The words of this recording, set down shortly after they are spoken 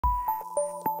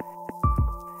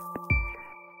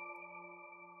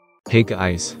Hey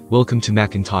guys, welcome to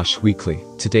Macintosh Weekly.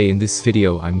 Today in this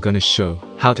video I'm gonna show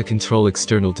how to control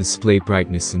external display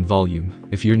brightness and volume.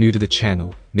 If you're new to the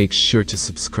channel, make sure to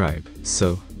subscribe.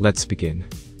 So, let's begin.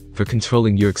 For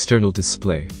controlling your external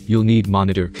display, you'll need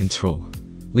monitor control.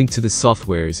 Link to the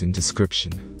software is in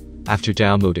description. After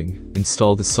downloading,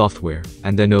 install the software,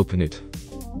 and then open it.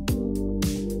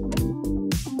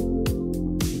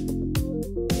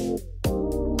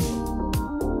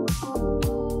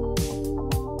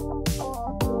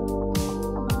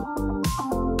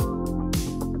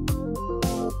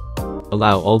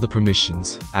 Allow all the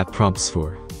permissions, app prompts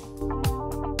for.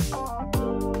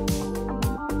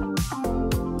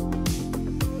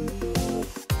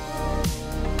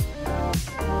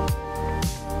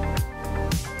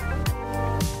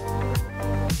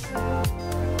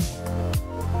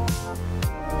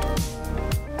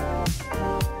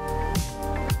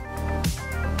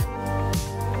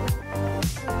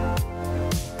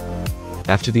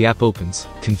 After the app opens,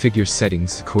 configure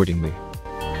settings accordingly.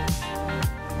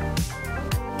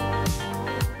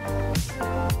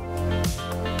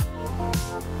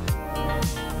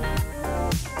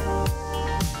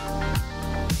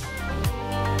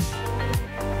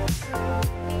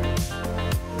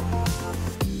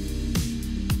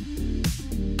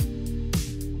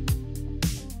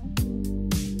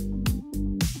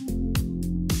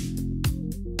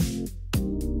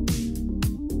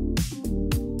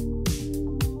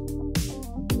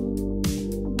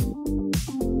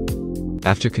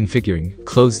 After configuring,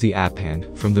 close the app and,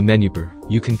 from the menu bar,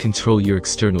 you can control your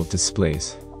external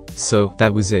displays. So,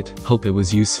 that was it. Hope it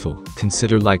was useful.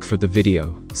 Consider like for the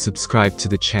video, subscribe to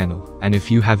the channel, and if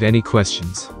you have any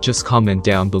questions, just comment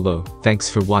down below. Thanks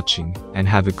for watching, and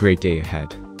have a great day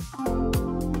ahead.